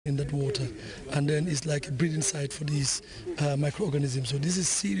in that water, and then it's like a breeding site for these microorganisms. So this is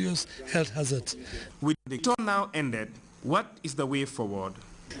serious health hazard. With the tour now ended, what is the way forward?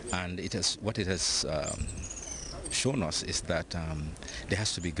 And what it has shown us is that there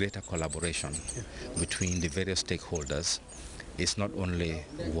has to be greater collaboration between the various stakeholders. It's not only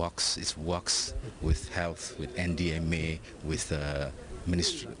works, it works with health, with NDMA, with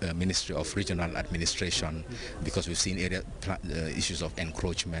Ministry of Regional Administration, because we've seen issues of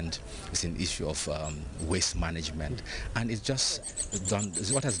encroachment, we've seen issue of waste management, and it's just done.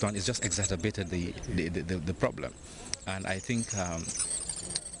 What has done is just exacerbated the problem, and I think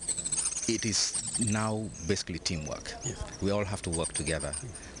it is now basically teamwork. Yes. We all have to work together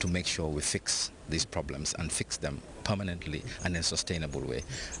to make sure we fix these problems and fix them permanently and in a sustainable way.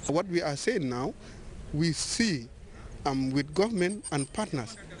 What we are saying now, we see with government and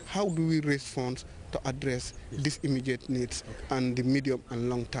partners, how do we raise funds to address these immediate needs and the medium and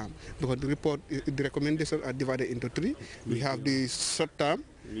long term? Because the recommendations are divided into three. We have the short term,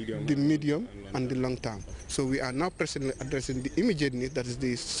 the medium and the long term. So we are now presently addressing the immediate need, that is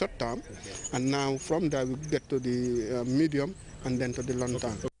the short term, and now from there we get to the medium and then to the long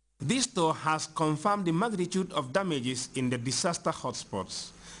term. This tour has confirmed the magnitude of damages in the disaster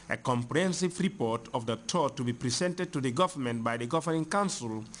hotspots. A comprehensive report of the tour to be presented to the government by the Governing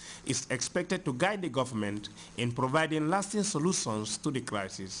Council is expected to guide the government in providing lasting solutions to the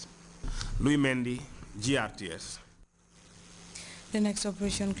crisis. Louis Mendy, GRTS. The next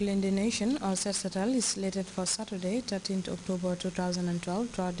Operation Clean the Nation, or Settle, is slated for Saturday, 13th October 2012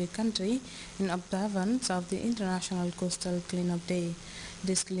 throughout the country in observance of the International Coastal Cleanup Day.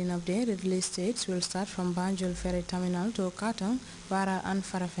 This cleanup day, the release states, will start from Banjul Ferry Terminal to Katang, Wara and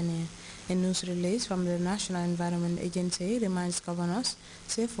Farafene. A news release from the National Environment Agency reminds governors,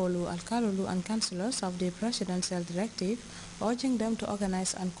 Sefolu, Alkalulu and councillors of the presidential directive, urging them to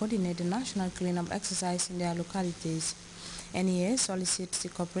organize and coordinate the national cleanup exercise in their localities. NEA solicits the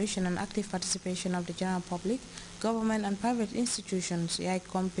cooperation and active participation of the general public, government and private institutions, YAI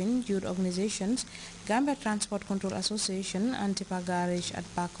Compin, youth organizations, Gambia Transport Control Association, and Tipa Garage at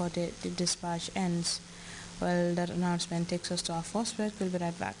Bakote. The dispatch ends. Well, that announcement takes us to our first break. We'll be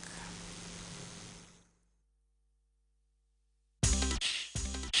right back.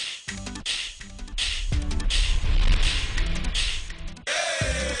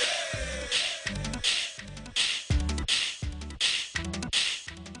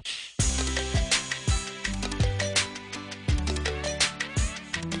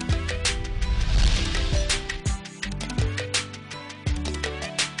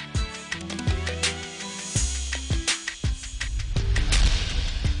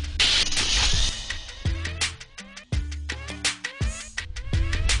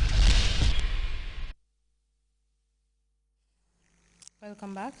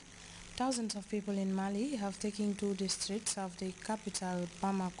 Welcome back. Thousands of people in Mali have taken to the streets of the capital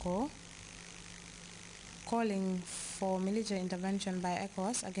Bamako, calling for military intervention by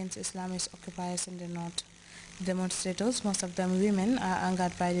ECOWAS against Islamist occupiers in the north. Demonstrators, most of them women, are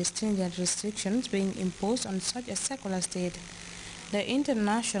angered by the stringent restrictions being imposed on such a secular state. The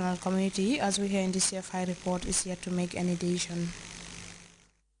international community, as we hear in the CFI report, is yet to make any decision.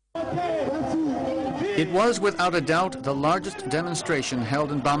 It was without a doubt the largest demonstration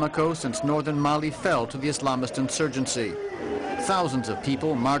held in Bamako since northern Mali fell to the Islamist insurgency. Thousands of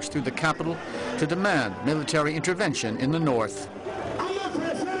people marched through the capital to demand military intervention in the north.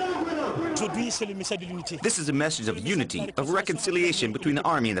 This is a message of unity, of reconciliation between the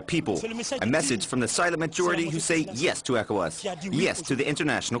army and the people. A message from the silent majority who say yes to ECOWAS, yes to the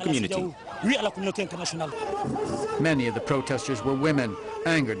international community. Many of the protesters were women,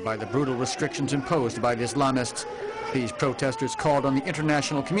 angered by the brutal restrictions imposed by the Islamists. These protesters called on the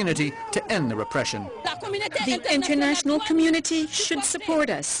international community to end the repression. The international community should support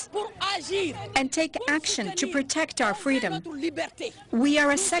us and take action to protect our freedom. We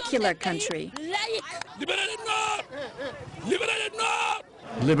are a secular country.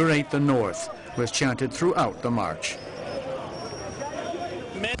 Liberate the North was chanted throughout the march.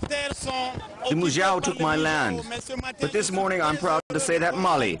 The Mujao took my land, but this morning I'm proud to say that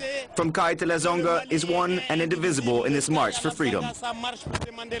Mali, from Kai to Lezonga, is one and indivisible in this march for freedom.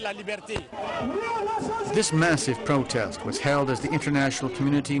 This massive protest was held as the international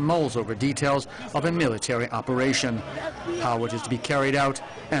community mulls over details of a military operation, how it is to be carried out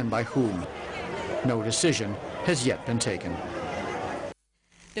and by whom. No decision has yet been taken.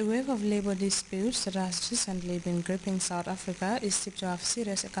 The wave of labor disputes that has recently been gripping South Africa is tipped to have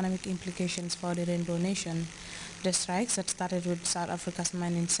serious economic implications for the Rainbow Nation. The strikes that started with South Africa's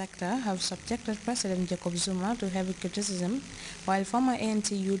mining sector have subjected President Jacob Zuma to heavy criticism, while former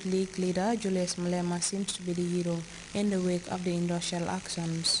ANC Youth League leader Julius Malema seems to be the hero in the wake of the industrial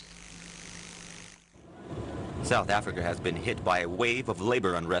actions. South Africa has been hit by a wave of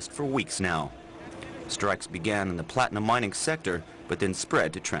labor unrest for weeks now. Strikes began in the platinum mining sector, but then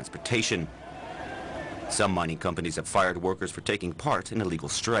spread to transportation. Some mining companies have fired workers for taking part in illegal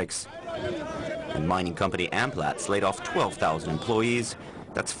strikes. And mining company Amplats laid off 12,000 employees.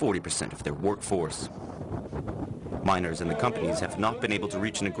 That's 40% of their workforce. Miners and the companies have not been able to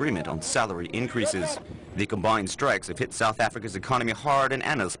reach an agreement on salary increases. The combined strikes have hit South Africa's economy hard, and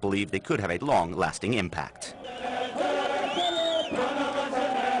analysts believe they could have a long-lasting impact.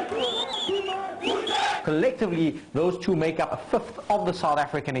 Collectively, those two make up a fifth of the South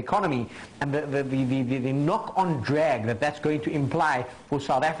African economy, and the knock-on drag that's going to imply for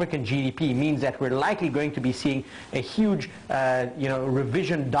South African GDP means that we're likely going to be seeing a huge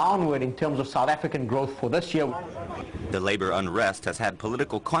revision downward in terms of South African growth for this year. The labor unrest has had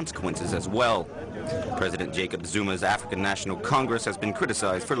political consequences as well. President Jacob Zuma's African National Congress has been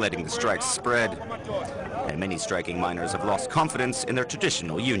criticized for letting the strikes spread. And many striking miners have lost confidence in their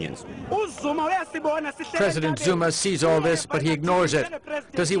traditional unions. President Zuma sees all this, but he ignores it.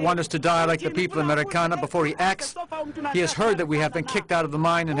 Does he want us to die like the people in Marikana before he acts? He has heard that we have been kicked out of the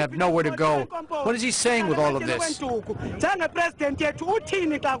mine and have nowhere to go. What is he saying with all of this?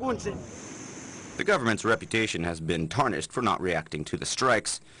 The government's reputation has been tarnished for not reacting to the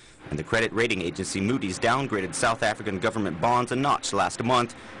strikes. And the credit rating agency Moody's downgraded South African government bonds a notch last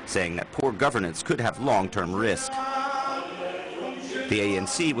month, saying that poor governance could have long-term risk. The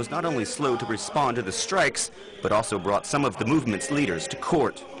ANC was not only slow to respond to the strikes, but also brought some of the movement's leaders to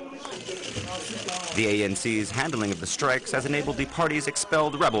court. The ANC's handling of the strikes has enabled the party's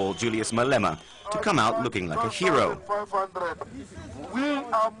expelled rebel, Julius Malema, to come out looking like a hero.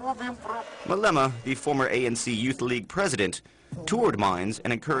 Malema, the former ANC Youth League president, toured mines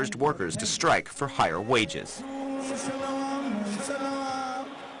and encouraged workers to strike for higher wages.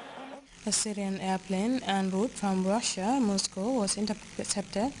 A Syrian airplane en route from Russia, Moscow, was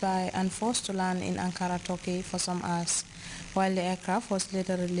intercepted by and forced to land in Ankara, Turkey for some hours. While the aircraft was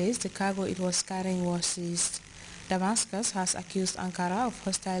later released, the cargo it was carrying was seized. Damascus has accused Ankara of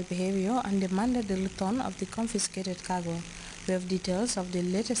hostile behavior and demanded the return of the confiscated cargo. We have details of the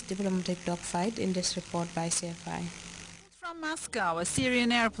latest diplomatic dogfight in this report by CFI. From Moscow, a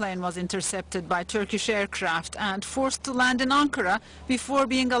Syrian airplane was intercepted by Turkish aircraft and forced to land in Ankara before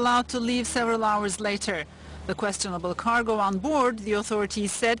being allowed to leave several hours later. The questionable cargo on board, the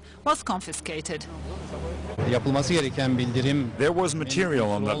authorities said, was confiscated. There was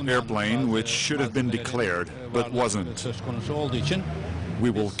material on that airplane which should have been declared, but wasn't. We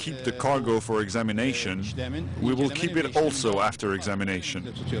will keep the cargo for examination. We will keep it also after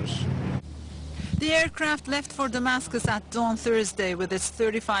examination. The aircraft left for Damascus at dawn Thursday with its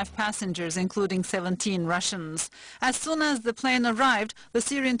 35 passengers, including 17 Russians. As soon as the plane arrived, the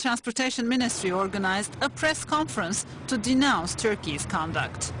Syrian Transportation Ministry organized a press conference to denounce Turkey's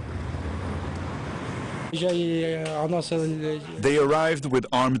conduct. They arrived with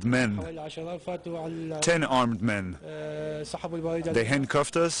armed men, 10 armed men. They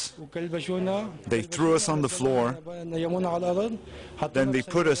handcuffed us, they threw us on the floor, then they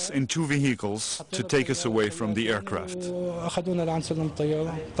put us in 2 vehicles to take us away from the aircraft.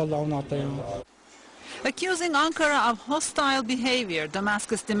 Accusing Ankara of hostile behavior,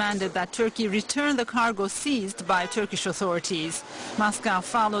 Damascus demanded that Turkey return the cargo seized by Turkish authorities. Moscow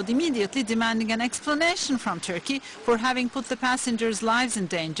followed immediately, demanding an explanation from Turkey for having put the passengers' lives in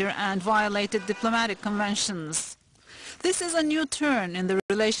danger and violated diplomatic conventions. This is a new turn in the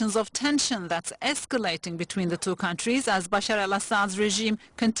relations of tension that's escalating between the two countries as Bashar al-Assad's regime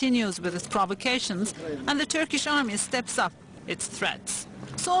continues with its provocations and the Turkish army steps up its threats.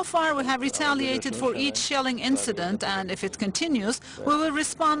 So far, we have retaliated for each shelling incident, and if it continues, we will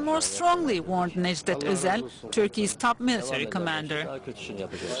respond more strongly, warned Necdet Özel, Turkey's top military commander.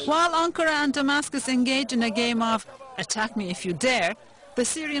 While Ankara and Damascus engage in a game of attack me if you dare, the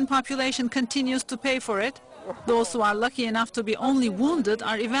Syrian population continues to pay for it. Those who are lucky enough to be only wounded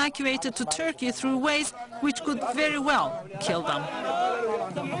are evacuated to Turkey through ways which could very well kill them.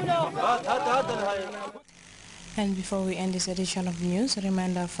 And before we end this edition of news, a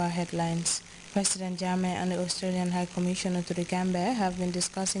reminder of our headlines. President Jammeh and the Australian High Commissioner to the Gambia have been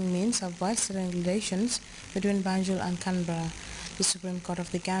discussing means of bolstering relations between Banjul and Canberra. The Supreme Court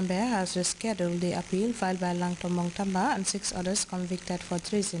of the Gambia has rescheduled the appeal filed by Langtomong Tamba and 6 others convicted for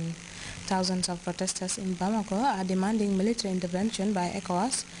treason. Thousands of protesters in Bamako are demanding military intervention by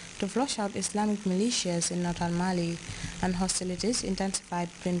ECOWAS to flush out Islamic militias in northern Mali, and hostilities intensified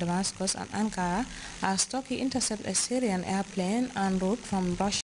between Damascus and Ankara as Turkey intercepted a Syrian airplane en route from Russia.